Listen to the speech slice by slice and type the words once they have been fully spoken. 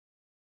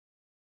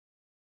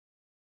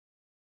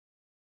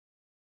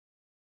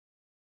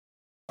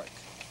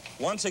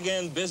Once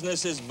again,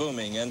 business is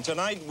booming, and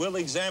tonight we'll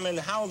examine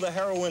how the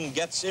heroin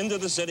gets into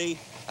the city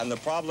and the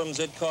problems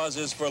it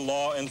causes for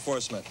law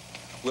enforcement.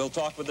 We'll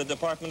talk with the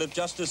Department of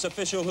Justice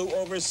official who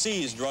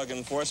oversees drug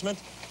enforcement,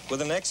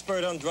 with an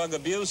expert on drug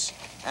abuse,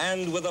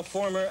 and with a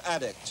former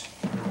addict.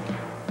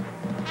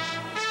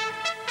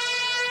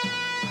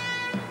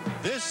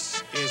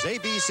 This is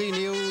ABC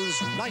News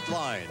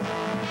Nightline.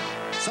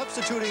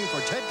 Substituting for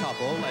Ted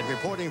Koppel and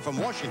reporting from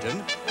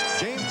Washington,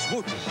 James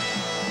Wooten.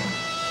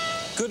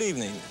 Good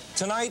evening.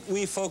 Tonight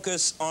we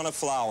focus on a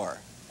flower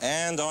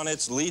and on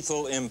its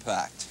lethal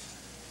impact.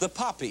 The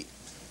poppy,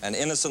 an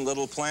innocent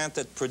little plant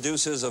that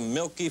produces a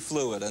milky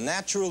fluid, a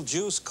natural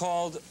juice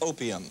called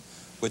opium,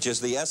 which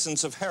is the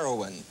essence of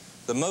heroin,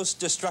 the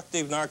most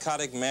destructive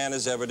narcotic man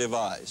has ever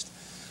devised.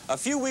 A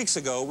few weeks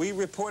ago, we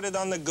reported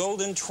on the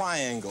Golden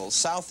Triangle,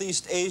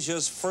 Southeast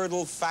Asia's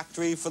fertile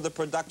factory for the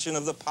production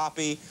of the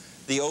poppy,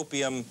 the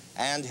opium,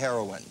 and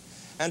heroin.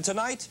 And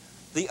tonight,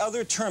 the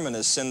other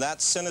terminus in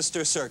that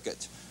sinister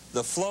circuit,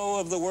 the flow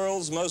of the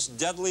world's most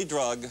deadly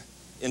drug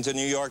into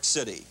New York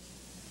City.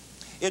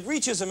 It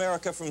reaches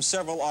America from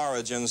several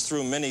origins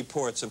through many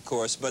ports, of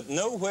course, but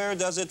nowhere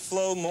does it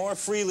flow more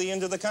freely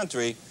into the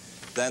country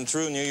than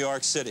through New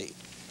York City.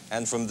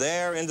 And from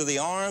there into the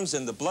arms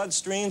and the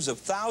bloodstreams of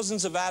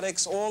thousands of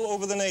addicts all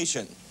over the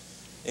nation,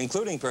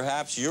 including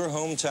perhaps your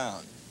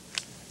hometown.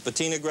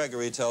 Bettina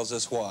Gregory tells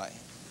us why.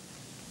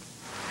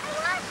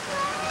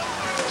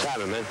 What's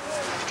happening, man?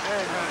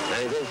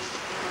 Anything?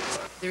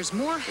 There's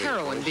more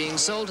heroin being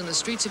sold in the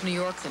streets of New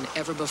York than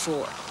ever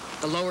before.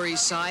 The Lower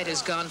East Side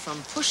has gone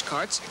from push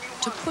carts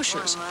to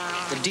pushers.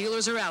 The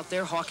dealers are out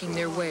there hawking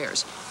their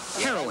wares.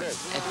 Heroin at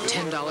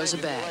 $10 a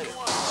bag.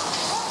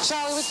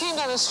 Charlie, we came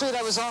down the street.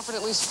 I was offered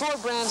at least 4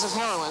 brands of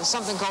heroin,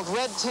 something called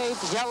red tape,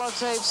 yellow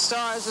tape,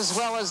 stars, as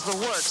well as the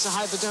works, a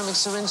hypodermic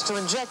syringe to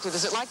inject it.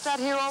 Is it like that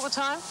here all the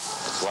time?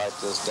 It's like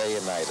this day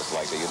and night. It's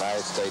like the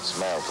United States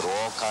mail. Through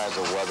all kinds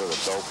of weather, the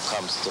dope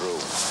comes through.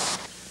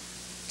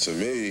 To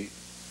me,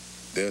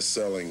 they're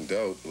selling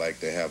dope like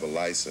they have a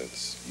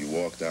license. You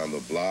walk down the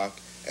block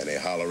and they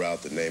holler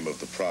out the name of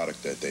the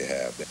product that they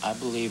have. I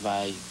believe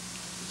I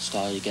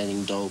started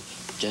getting dope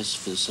just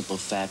for the simple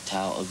fact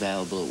how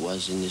available it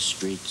was in the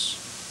streets.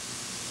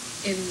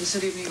 In the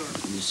city of New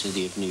York? In the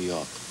city of New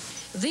York.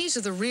 These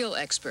are the real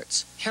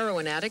experts,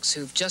 heroin addicts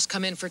who've just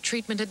come in for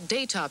treatment at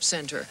Daytop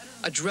Center,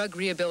 a drug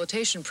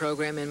rehabilitation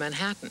program in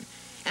Manhattan.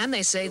 And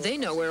they say they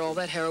know where all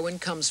that heroin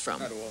comes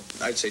from. Not all.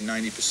 I'd say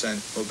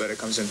 90% or better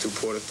comes in through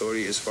Port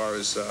Authority as far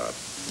as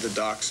the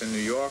docks in New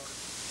York,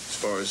 as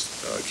far as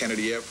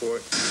Kennedy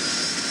Airport.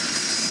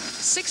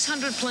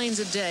 600 planes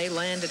a day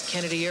land at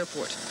Kennedy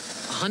Airport.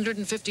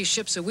 150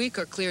 ships a week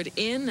are cleared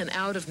in and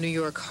out of New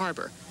York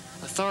Harbor.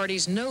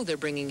 Authorities know they're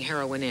bringing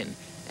heroin in,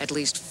 at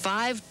least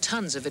 5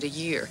 tons of it a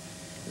year.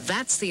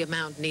 That's the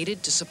amount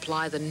needed to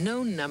supply the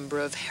known number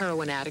of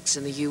heroin addicts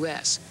in the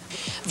U.S.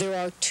 There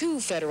are 2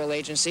 federal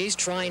agencies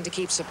trying to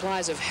keep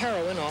supplies of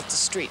heroin off the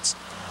streets: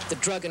 the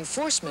Drug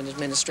Enforcement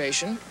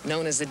Administration,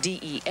 known as the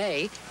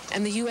DEA,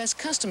 and the U.S.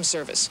 Customs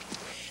Service.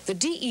 The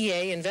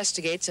DEA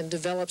investigates and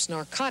develops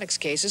narcotics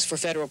cases for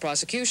federal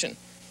prosecution.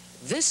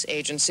 This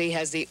agency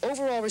has the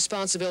overall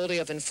responsibility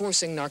of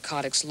enforcing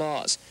narcotics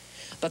laws.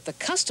 But the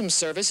Customs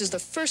Service is the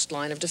first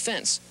line of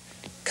defense.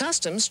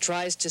 Customs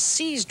tries to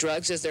seize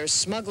drugs as they're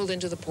smuggled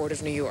into the Port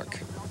of New York.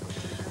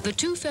 The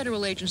 2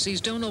 federal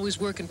agencies don't always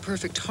work in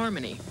perfect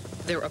harmony.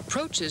 Their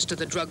approaches to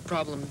the drug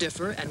problem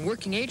differ, and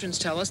working agents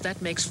tell us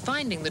that makes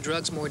finding the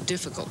drugs more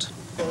difficult.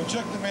 We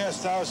checked the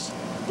mast house.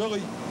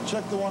 Billy,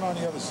 check the one on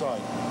the other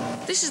side.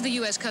 This is the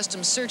U.S.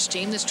 Customs search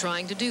team that's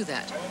trying to do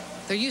that.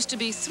 There used to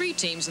be 3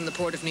 teams in the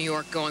Port of New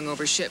York going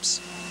over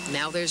ships.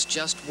 Now there's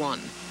just 1.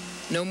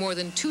 No more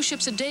than 2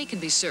 ships a day can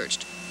be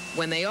searched.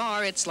 When they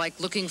are, it's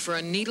like looking for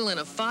a needle in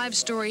a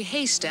 5-story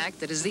haystack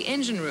that is the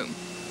engine room,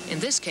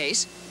 in this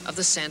case, of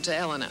the Santa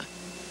Elena.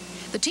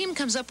 The team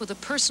comes up with a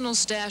personal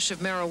stash of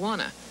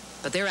marijuana,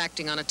 but they're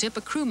acting on a tip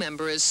a crew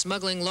member is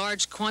smuggling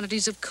large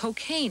quantities of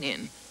cocaine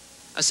in.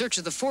 A search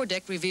of the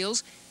foredeck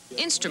reveals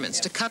instruments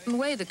to cut and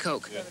weigh the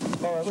coke.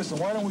 All right, listen,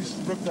 why don't we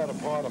rip that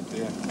apart up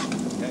there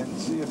and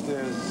see if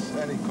there's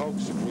any coke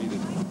secreted.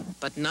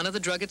 But none of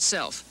the drug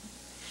itself.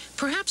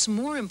 Perhaps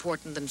more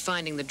important than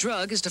finding the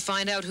drug is to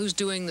find out who's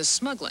doing the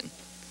smuggling.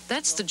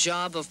 That's the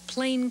job of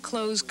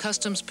plainclothes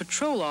Customs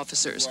patrol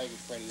officers.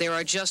 There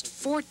are just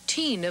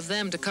 14 of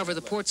them to cover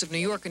the ports of New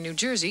York and New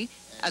Jersey,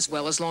 as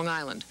well as Long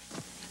Island.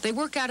 They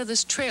work out of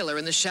this trailer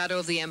in the shadow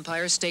of the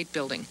Empire State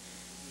Building.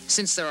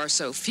 Since there are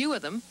so few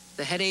of them,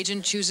 the head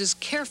agent chooses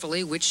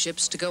carefully which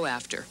ships to go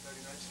after.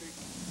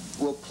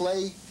 We'll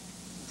play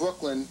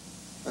Brooklyn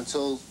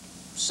until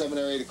 7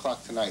 or 8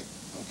 o'clock tonight,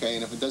 okay?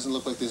 And if it doesn't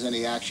look like there's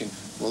any action,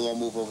 we'll all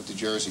move over to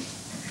Jersey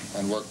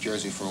and work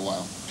Jersey for a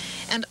while.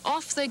 And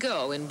off they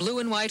go in blue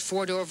and white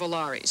 4-door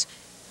Volaris.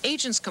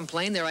 Agents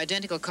complain their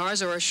identical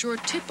cars are a sure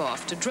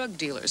tip-off to drug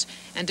dealers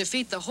and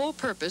defeat the whole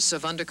purpose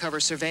of undercover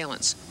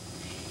surveillance.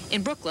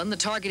 In Brooklyn, the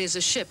target is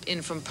a ship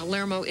in from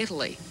Palermo,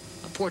 Italy.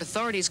 A port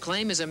authorities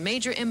claim is a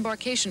major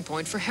embarkation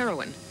point for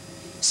heroin.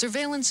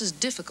 Surveillance is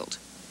difficult.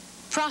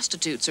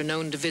 Prostitutes are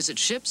known to visit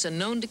ships and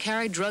known to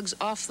carry drugs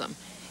off them,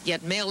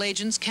 yet male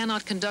agents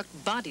cannot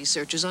conduct body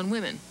searches on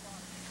women.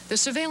 The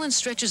surveillance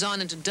stretches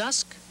on into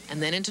dusk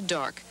and then into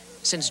dark,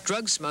 since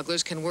drug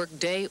smugglers can work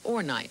day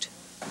or night.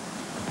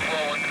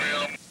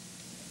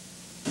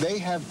 They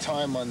have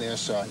time on their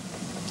side.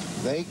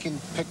 They can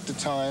pick the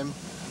time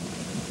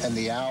and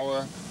the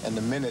hour and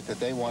the minute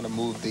that they want to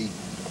move the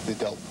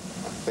dope.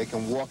 They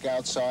can walk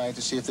outside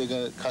to see if they're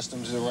going to,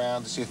 customs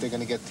around, to see if they're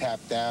going to get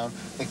tapped down.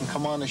 They can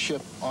come on the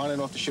ship, on and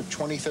off the ship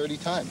 20, 30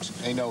 times.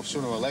 They know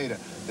sooner or later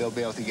they'll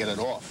be able to get it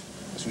off,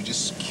 because we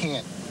just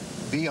can't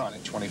be on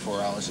it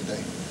 24 hours a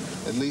day.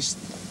 At least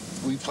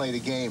we play the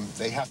game.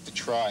 They have to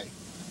try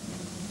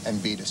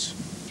and beat us.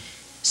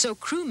 So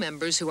crew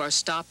members who are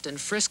stopped and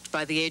frisked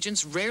by the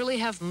agents rarely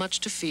have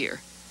much to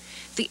fear.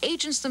 The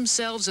agents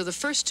themselves are the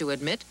first to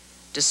admit,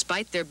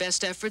 despite their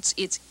best efforts,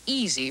 it's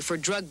easy for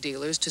drug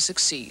dealers to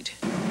succeed.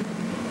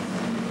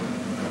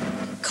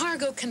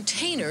 Cargo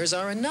containers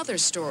are another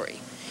story.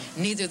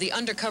 Neither the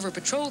undercover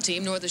patrol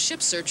team nor the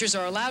ship searchers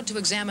are allowed to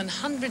examine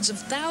hundreds of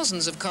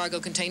thousands of cargo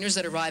containers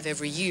that arrive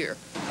every year.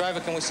 Driver,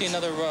 can we see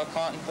another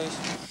carton, please?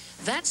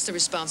 That's the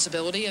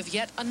responsibility of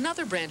yet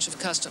another branch of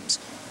Customs,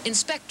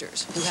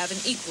 inspectors, who have an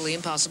equally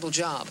impossible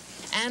job.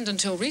 And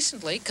until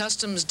recently,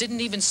 Customs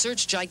didn't even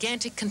search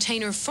gigantic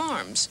container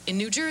farms in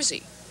New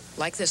Jersey,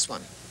 like this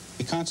one.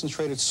 We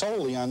concentrated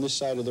solely on this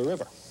side of the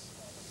river.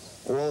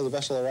 All of the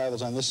vessel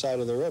arrivals on this side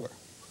of the river.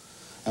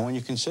 And when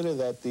you consider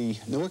that the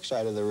Newark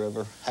side of the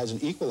river has an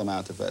equal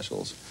amount of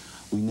vessels,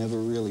 we never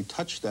really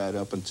touched that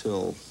up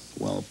until,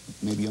 well,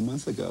 maybe a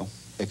month ago,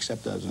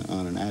 except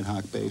on an ad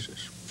hoc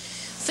basis.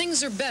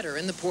 Things are better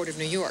in the Port of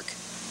New York.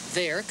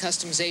 There,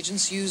 Customs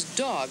agents use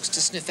dogs to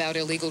sniff out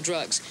illegal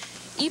drugs.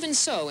 Even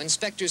so,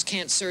 inspectors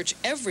can't search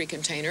every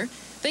container.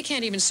 They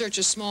can't even search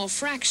a small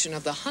fraction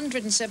of the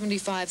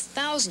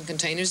 175,000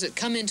 containers that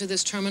come into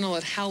this terminal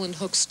at Howland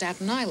Hook,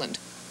 Staten Island.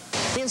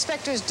 The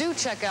inspectors do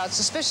check out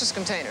suspicious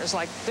containers,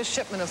 like this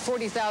shipment of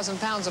 40,000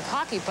 pounds of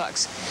hockey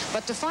pucks.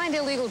 But to find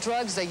illegal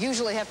drugs, they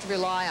usually have to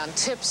rely on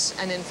tips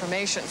and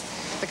information.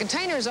 The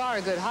containers are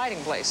a good hiding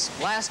place.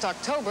 Last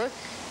October,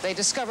 they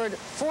discovered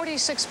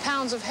 46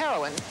 pounds of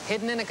heroin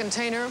hidden in a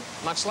container,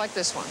 much like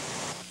this one.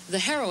 The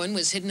heroin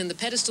was hidden in the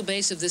pedestal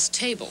base of this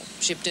table,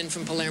 shipped in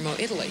from Palermo,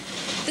 Italy.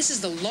 This is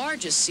the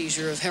largest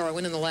seizure of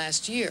heroin in the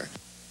last year.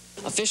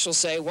 Officials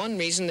say one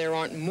reason there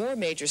aren't more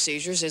major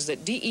seizures is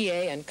that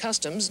DEA and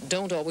Customs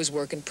don't always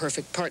work in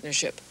perfect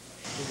partnership.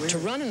 To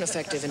run an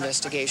effective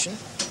investigation,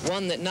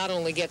 one that not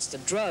only gets the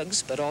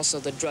drugs, but also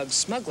the drug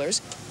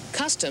smugglers,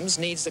 Customs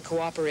needs the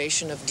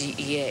cooperation of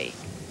DEA.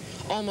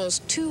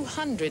 Almost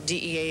 200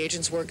 DEA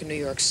agents work in New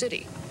York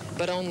City,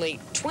 but only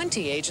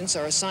 20 agents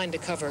are assigned to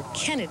cover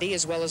Kennedy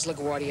as well as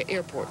LaGuardia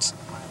airports.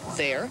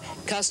 There,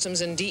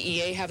 Customs and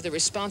DEA have the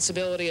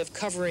responsibility of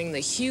covering the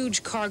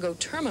huge cargo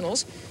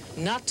terminals,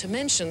 not to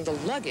mention the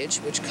luggage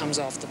which comes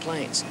off the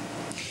planes.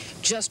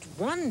 Just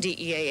one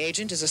DEA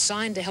agent is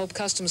assigned to help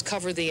Customs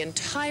cover the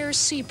entire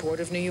seaport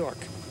of New York.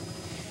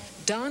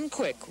 Don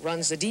Quick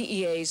runs the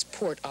DEA's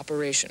port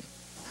operation.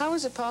 How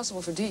is it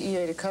possible for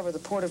DEA to cover the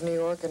Port of New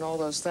York and all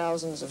those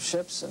thousands of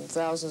ships and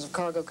thousands of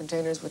cargo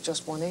containers with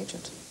just one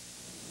agent?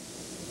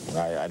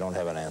 I don't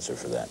have an answer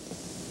for that.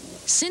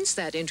 Since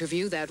that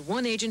interview, that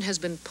one agent has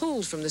been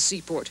pulled from the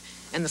seaport,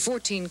 and the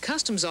 14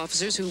 Customs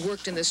officers who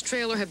worked in this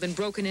trailer have been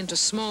broken into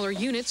smaller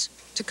units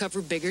to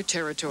cover bigger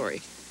territory.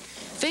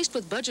 Faced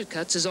with budget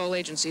cuts, as all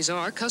agencies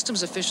are,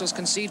 Customs officials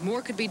concede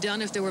more could be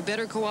done if there were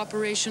better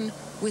cooperation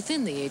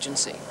within the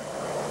agency.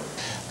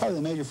 Probably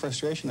the major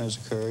frustration that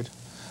has occurred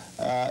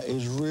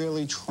is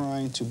really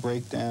trying to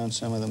break down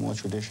some of the more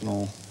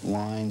traditional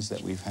lines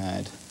that we've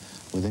had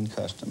within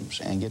Customs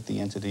and get the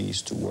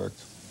entities to work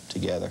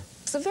together.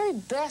 The very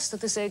best that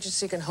this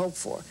agency can hope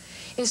for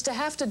is to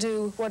have to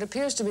do what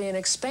appears to be an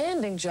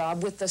expanding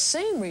job with the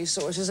same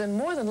resources, and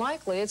more than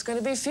likely it's going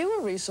to be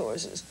fewer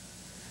resources.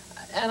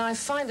 And I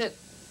find it...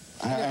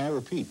 I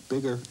repeat,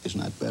 bigger is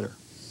not better.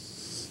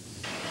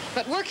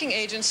 But working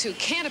agents who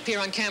can't appear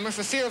on camera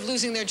for fear of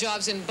losing their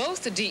jobs in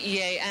both the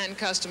DEA and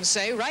Customs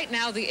say right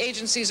now the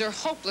agencies are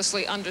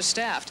hopelessly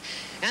understaffed.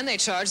 And they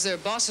charge their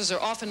bosses are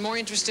often more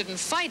interested in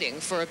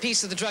fighting for a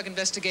piece of the drug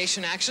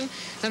investigation action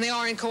than they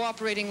are in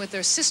cooperating with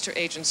their sister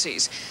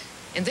agencies.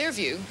 In their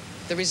view,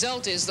 the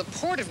result is the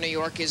Port of New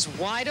York is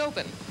wide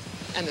open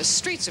and the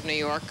streets of New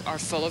York are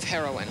full of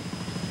heroin.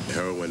 The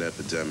heroin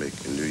epidemic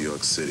in New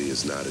York City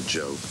is not a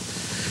joke.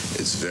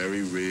 It's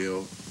very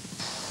real.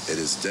 It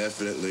is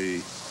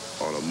definitely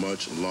on a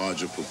much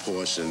larger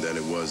proportion than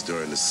it was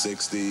during the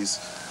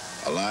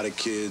 60s. A lot of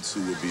kids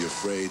who would be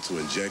afraid to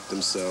inject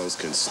themselves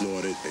can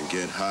snort it and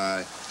get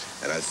high.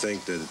 And I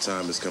think that the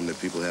time has come that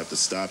people have to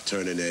stop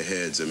turning their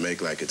heads and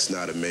make like it's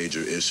not a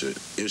major issue.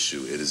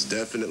 It is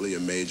definitely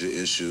a major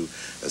issue,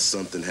 and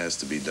something has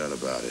to be done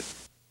about it.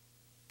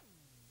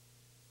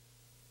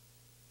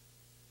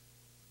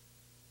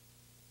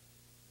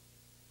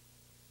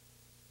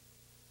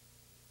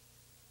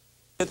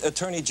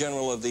 Attorney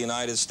General of the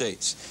United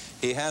States.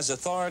 He has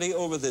authority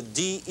over the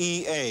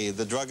DEA,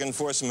 the Drug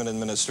Enforcement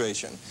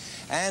Administration.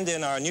 And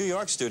in our New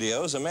York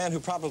studios, a man who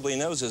probably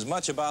knows as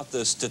much about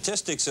the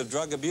statistics of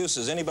drug abuse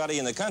as anybody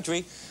in the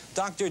country,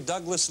 Dr.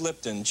 Douglas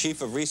Lipton,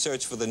 Chief of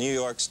Research for the New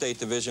York State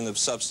Division of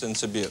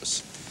Substance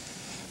Abuse.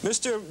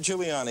 Mr.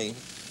 Giuliani,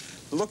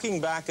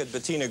 looking back at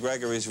Bettina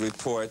Gregory's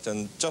report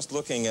and just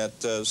looking at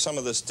some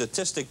of the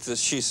statistics that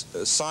she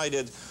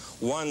cited,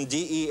 one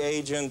DEA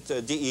agent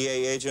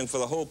for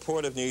the whole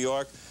port of New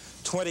York,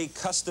 20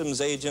 customs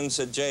agents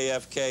at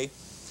JFK.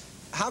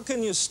 How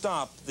can you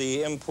stop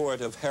the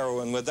import of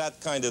heroin with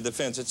that kind of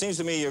defense? It seems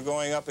to me you're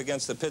going up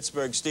against the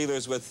Pittsburgh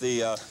Steelers with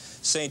the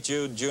St.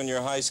 Jude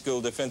Junior High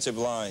School defensive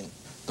line.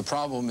 The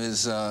problem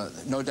is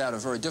no doubt a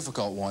very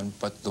difficult one,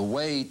 but the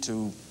way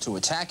to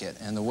attack it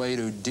and the way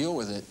to deal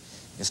with it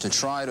is to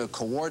try to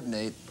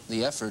coordinate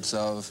the efforts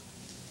of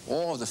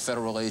all of the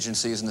federal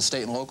agencies and the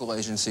state and local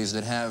agencies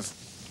that have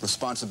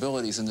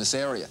responsibilities in this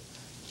area.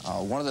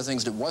 One of the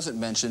things that wasn't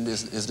mentioned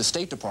is the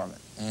State Department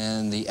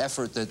and the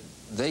effort that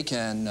they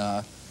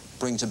can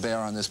bring to bear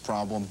on this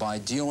problem by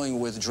dealing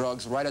with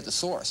drugs right at the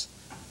source.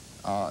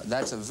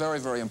 That's a very,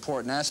 very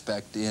important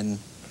aspect in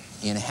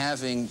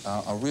having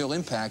a real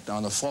impact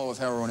on the flow of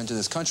heroin into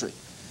this country.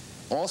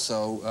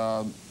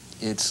 Also,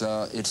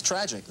 it's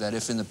tragic that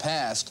if in the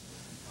past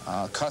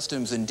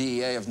Customs and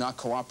DEA have not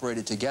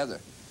cooperated together,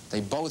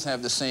 they both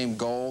have the same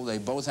goal, they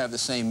both have the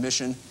same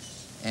mission,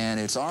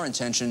 and it's our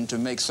intention to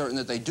make certain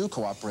that they do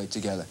cooperate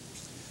together.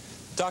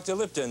 Dr.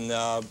 Lipton,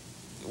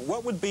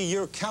 what would be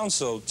your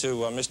counsel to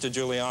Mr.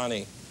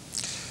 Giuliani?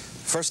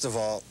 First of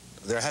all,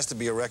 there has to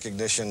be a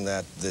recognition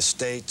that the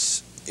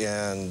states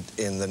in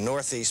the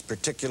Northeast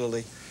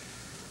particularly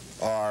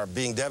are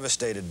being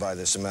devastated by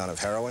this amount of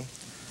heroin,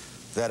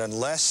 that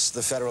unless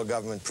the federal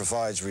government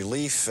provides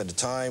relief at a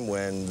time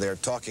when they're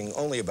talking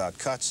only about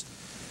cuts,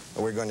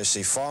 we're going to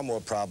see far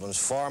more problems,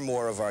 far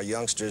more of our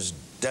youngsters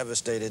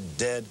devastated,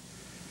 dead,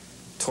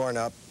 torn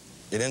up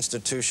in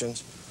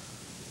institutions.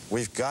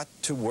 We've got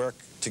to work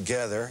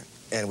together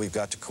and we've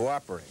got to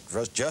cooperate.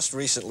 Just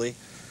recently,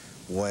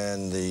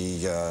 when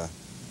the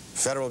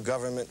federal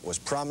government was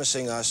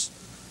promising us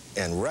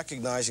and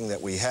recognizing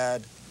that we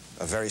had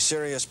a very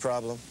serious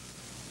problem,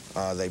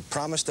 they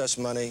promised us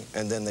money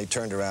and then they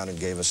turned around and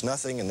gave us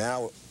nothing, and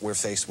now we're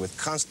faced with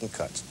constant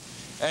cuts.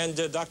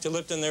 And Dr.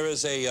 Lipton, there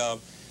is a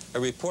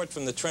report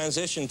from the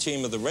transition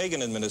team of the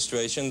Reagan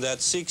administration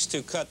that seeks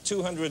to cut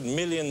 $200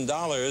 million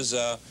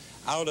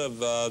out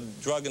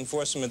of Drug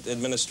Enforcement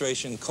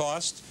Administration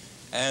cost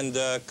and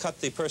cut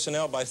the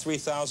personnel by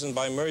 3,000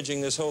 by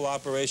merging this whole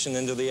operation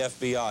into the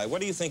FBI. What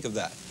do you think of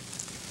that?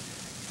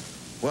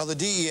 Well, the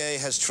DEA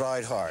has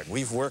tried hard.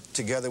 We've worked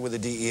together with the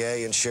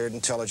DEA and shared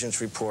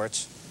intelligence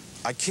reports.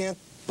 I can't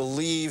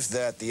believe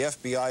that the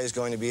FBI is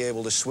going to be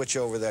able to switch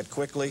over that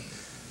quickly.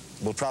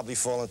 We'll probably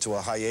fall into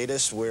a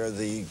hiatus where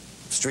the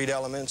street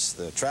elements,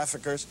 the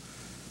traffickers,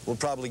 will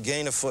probably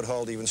gain a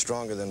foothold even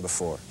stronger than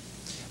before.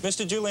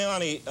 Mr.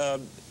 Giuliani,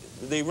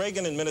 the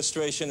Reagan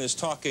administration is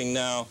talking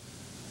now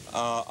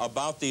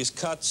about these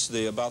cuts,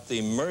 about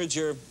the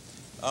merger.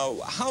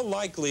 How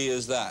likely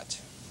is that?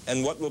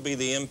 And what will be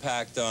the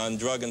impact on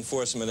drug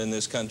enforcement in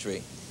this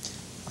country?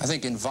 I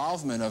think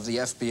involvement of the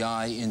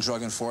FBI in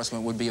drug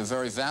enforcement would be a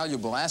very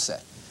valuable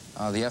asset.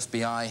 The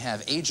FBI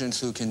have agents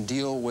who can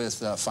deal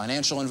with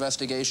financial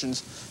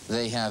investigations.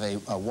 They have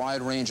a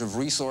wide range of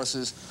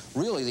resources.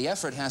 Really, the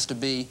effort has to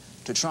be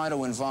to try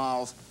to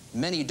involve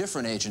many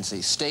different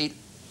agencies, state,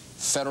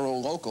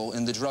 federal, local,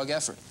 in the drug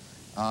effort,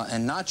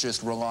 and not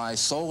just rely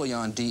solely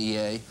on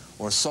DEA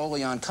or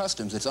solely on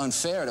Customs. It's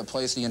unfair to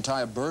place the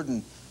entire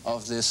burden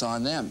of this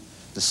on them.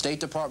 The State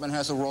Department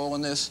has a role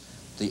in this,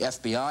 the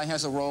FBI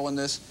has a role in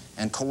this,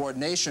 and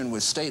coordination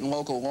with state and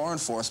local law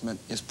enforcement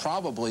is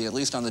probably, at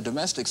least on the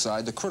domestic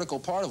side, the critical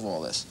part of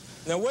all this.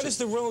 Now, what is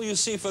the role you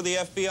see for the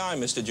FBI,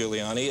 Mr.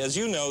 Giuliani? As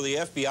you know, the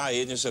FBI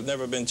agents have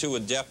never been too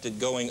adept at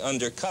going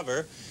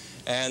undercover,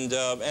 and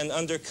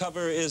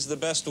undercover is the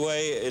best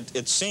way,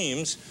 it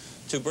seems,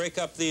 to break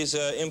up these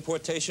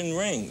importation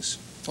rings.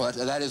 Well,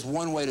 that is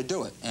one way to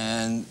do it,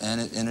 and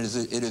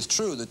it is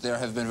true that there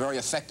have been very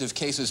effective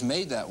cases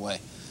made that way.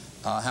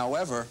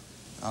 However,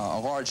 a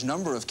large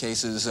number of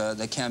cases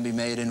that can be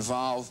made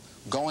involve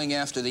going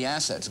after the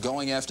assets,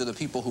 going after the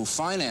people who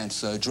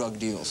finance drug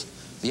deals.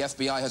 The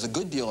FBI has a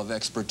good deal of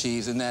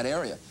expertise in that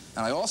area.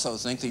 And I also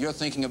think that you're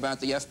thinking about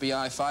the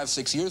FBI 5,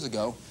 6 years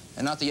ago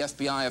and not the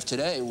FBI of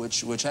today,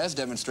 which has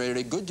demonstrated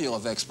a good deal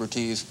of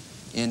expertise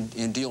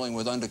in dealing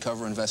with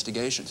undercover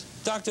investigations.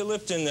 Dr.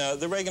 Lipton,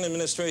 the Reagan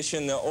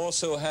administration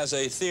also has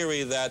a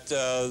theory that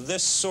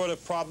this sort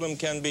of problem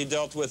can be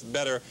dealt with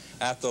better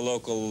at the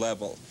local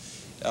level,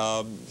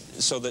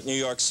 so that New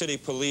York City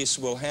police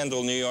will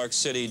handle New York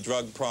City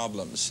drug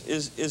problems.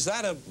 Is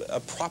that a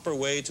proper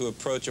way to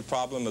approach a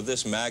problem of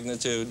this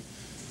magnitude?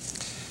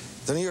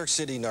 The New York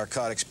City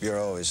Narcotics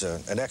Bureau is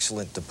an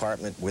excellent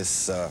department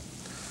with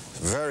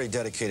very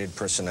dedicated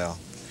personnel.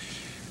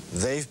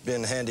 They've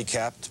been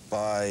handicapped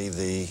by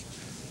the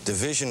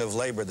division of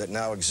labor that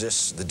now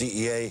exists. The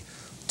DEA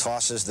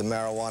tosses the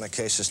marijuana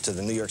cases to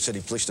the New York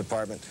City Police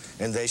Department,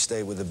 and they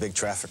stay with the big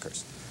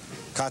traffickers.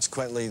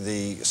 Consequently,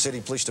 the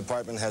City Police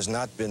Department has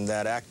not been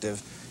that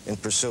active in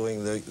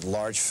pursuing the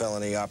large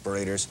felony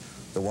operators,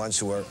 the ones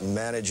who are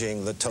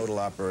managing the total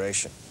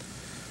operation.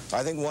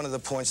 I think one of the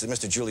points that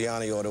Mr.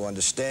 Giuliani ought to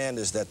understand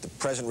is that the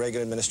present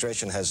Reagan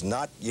administration has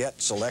not yet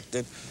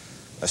selected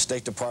a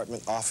State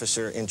Department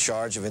officer in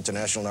charge of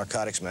international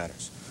narcotics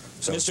matters.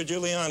 So, Mr.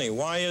 Giuliani,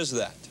 why is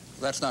that?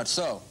 That's not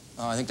so.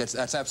 I think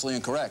that's absolutely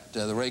incorrect.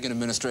 The Reagan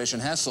administration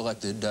has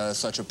selected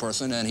such a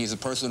person, and he's a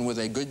person with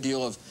a good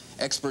deal of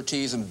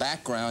expertise and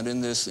background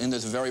in this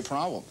very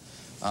problem.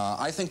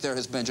 I think there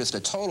has been just a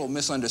total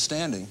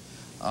misunderstanding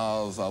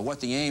of what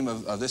the aim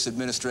of this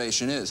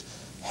administration is.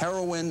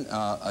 Heroin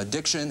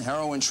addiction,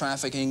 heroin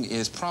trafficking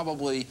is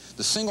probably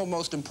the single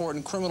most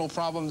important criminal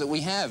problem that we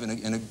have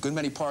in a good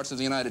many parts of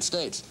the United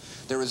States.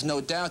 There is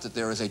no doubt that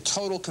there is a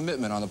total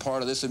commitment on the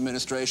part of this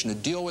administration to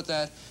deal with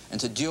that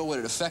and to deal with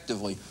it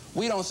effectively.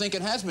 We don't think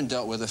it has been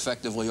dealt with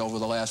effectively over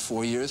the last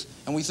 4 years,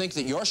 and we think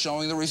that you're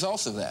showing the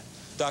results of that.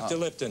 Dr.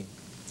 Lipton.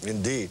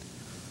 Indeed.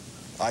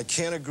 I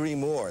can't agree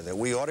more that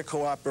we ought to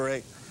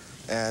cooperate,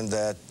 and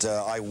that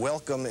I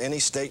welcome any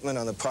statement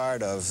on the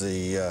part of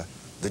the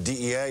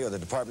DEA or the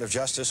Department of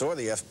Justice or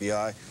the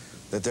FBI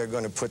that they're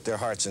going to put their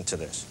hearts into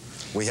this.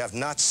 We have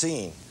not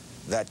seen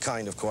that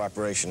kind of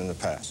cooperation in the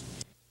past.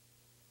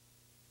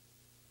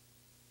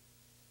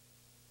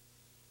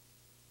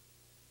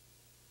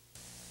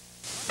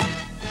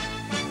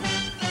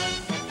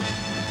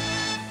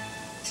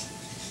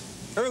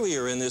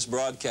 Earlier in this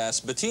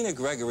broadcast, Bettina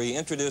Gregory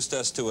introduced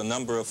us to a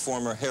number of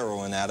former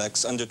heroin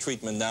addicts under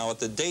treatment now at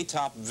the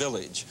Daytop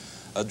Village,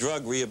 a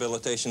drug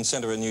rehabilitation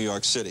center in New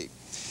York City.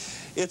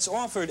 It's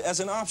offered as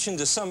an option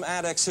to some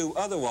addicts who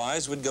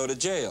otherwise would go to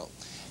jail.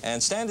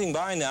 And standing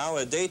by now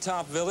at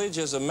Daytop Village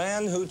is a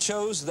man who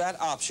chose that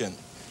option,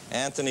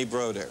 Anthony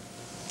Broder.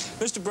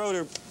 Mr.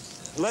 Broder,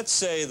 let's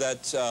say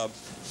that,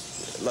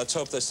 let's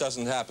hope this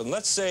doesn't happen,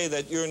 let's say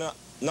that you're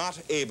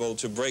not able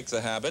to break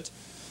the habit.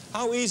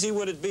 How easy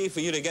would it be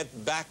for you to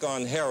get back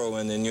on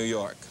heroin in New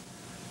York?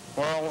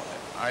 Well,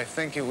 I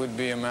think it would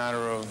be a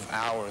matter of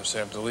hours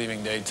after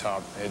leaving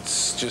Daytop.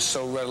 It's just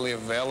so readily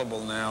available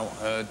now.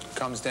 It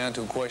comes down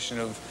to a question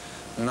of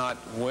not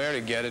where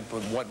to get it,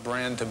 but what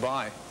brand to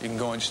buy. You can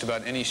go on just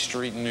about any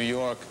street in New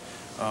York,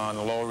 on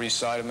the Lower East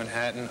Side of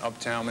Manhattan,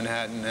 Uptown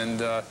Manhattan,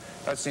 and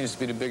that seems to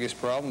be the biggest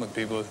problem with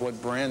people, is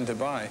what brand to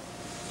buy.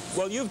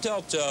 Well, you've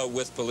dealt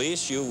with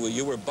police.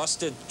 You were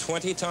busted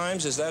 20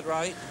 times, is that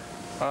right?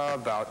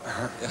 About.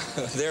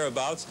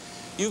 Thereabouts.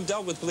 You've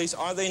dealt with police.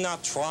 Are they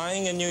not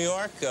trying in New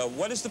York?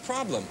 What is the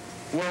problem?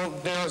 Well,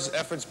 there's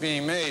efforts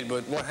being made,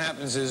 but what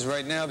happens is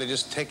right now they're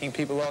just taking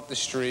people off the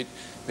street.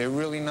 They're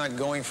really not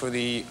going for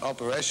the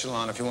upper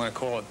echelon, if you want to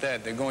call it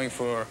that. They're going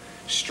for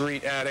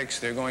street addicts.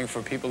 They're going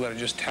for people that are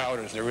just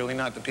touters. They're really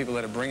not the people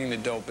that are bringing the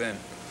dope in.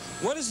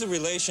 What is the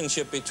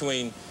relationship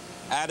between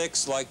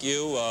addicts like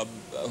you,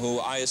 who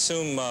I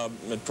assume,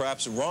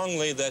 perhaps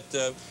wrongly,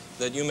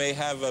 that you may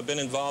have been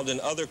involved in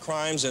other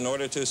crimes in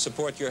order to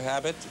support your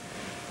habit?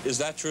 Is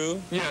that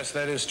true? Yes,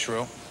 that is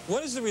true.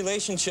 What is the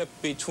relationship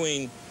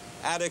between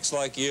addicts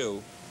like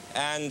you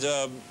and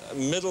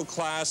middle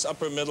class,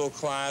 upper middle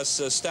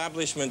class,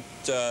 establishment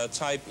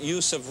type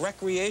use of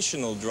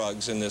recreational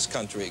drugs in this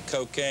country?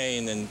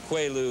 Cocaine and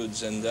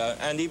Quaaludes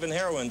and even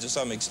heroin to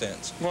some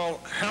extent. Well,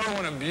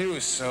 heroin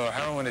abuse,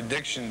 heroin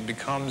addiction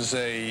becomes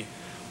a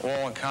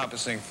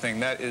all-encompassing thing.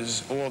 That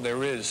is all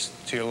there is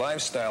to your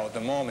lifestyle at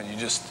the moment. You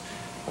just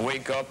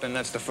wake up and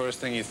that's the first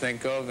thing you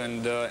think of,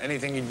 and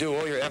anything you do,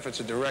 all your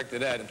efforts are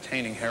directed at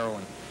obtaining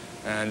heroin.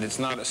 And it's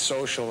not a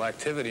social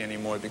activity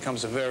anymore. It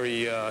becomes a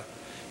very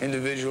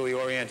individually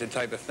oriented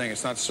type of thing.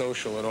 It's not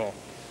social at all.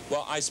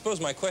 Well, I suppose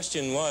my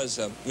question was,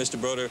 Mr.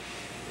 Broder,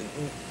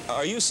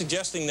 are you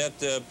suggesting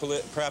that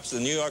perhaps the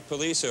New York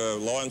police or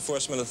law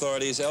enforcement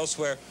authorities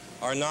elsewhere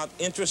are not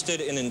interested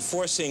in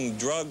enforcing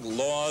drug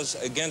laws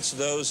against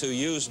those who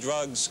use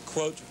drugs,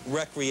 quote,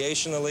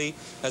 recreationally,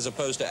 as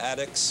opposed to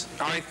addicts?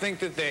 I think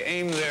that they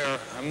aim there,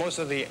 most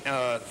of the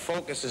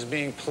focus is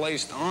being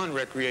placed on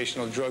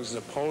recreational drugs as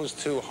opposed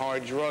to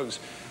hard drugs,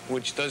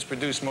 which does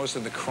produce most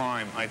of the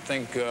crime. I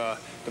think the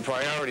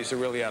priorities are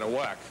really out of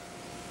whack.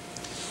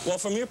 Well,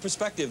 from your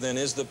perspective, then,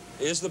 is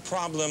the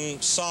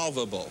problem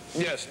solvable?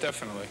 Yes,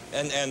 definitely.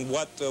 And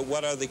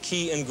what are the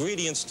key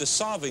ingredients to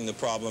solving the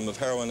problem of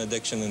heroin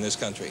addiction in this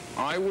country?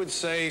 I would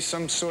say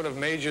some sort of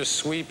major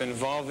sweep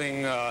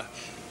involving a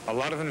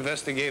lot of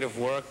investigative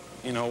work,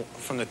 you know,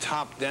 from the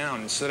top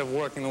down, instead of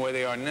working the way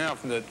they are now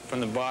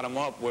from the bottom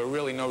up, where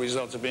really no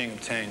results are being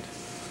obtained.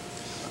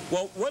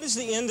 Well, what is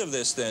the end of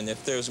this, then?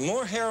 If there's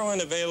more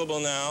heroin available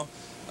now,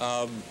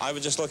 I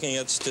was just looking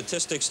at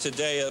statistics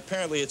today.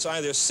 Apparently, it's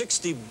either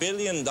 $60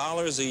 billion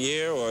a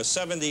year or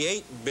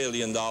 $78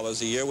 billion a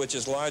year, which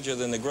is larger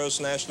than the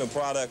gross national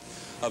product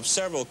of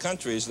several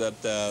countries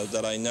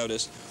that I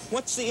noticed.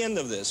 What's the end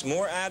of this?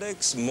 More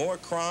addicts, more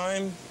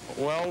crime?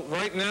 Well,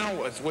 right now,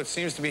 what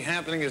seems to be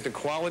happening is the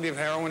quality of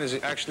heroin is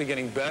actually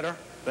getting better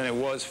than it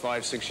was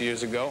 5, 6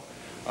 years ago.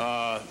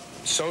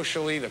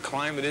 socially, the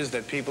climate is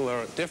that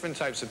different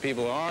types of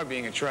people are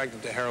being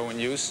attracted to heroin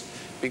use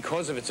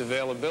because of its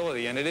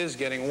availability, and it is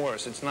getting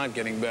worse. It's not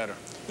getting better.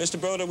 Mr.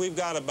 Broder, we've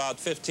got about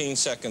 15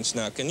 seconds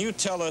now. Can you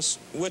tell us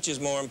which is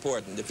more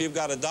important? If you've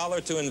got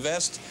 $1 to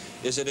invest,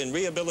 is it in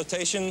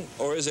rehabilitation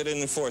or is it in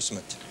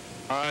enforcement?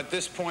 At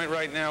this point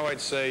right now,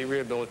 I'd say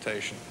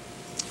rehabilitation.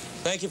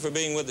 Thank you for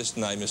being with us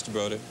tonight, Mr.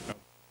 Broder.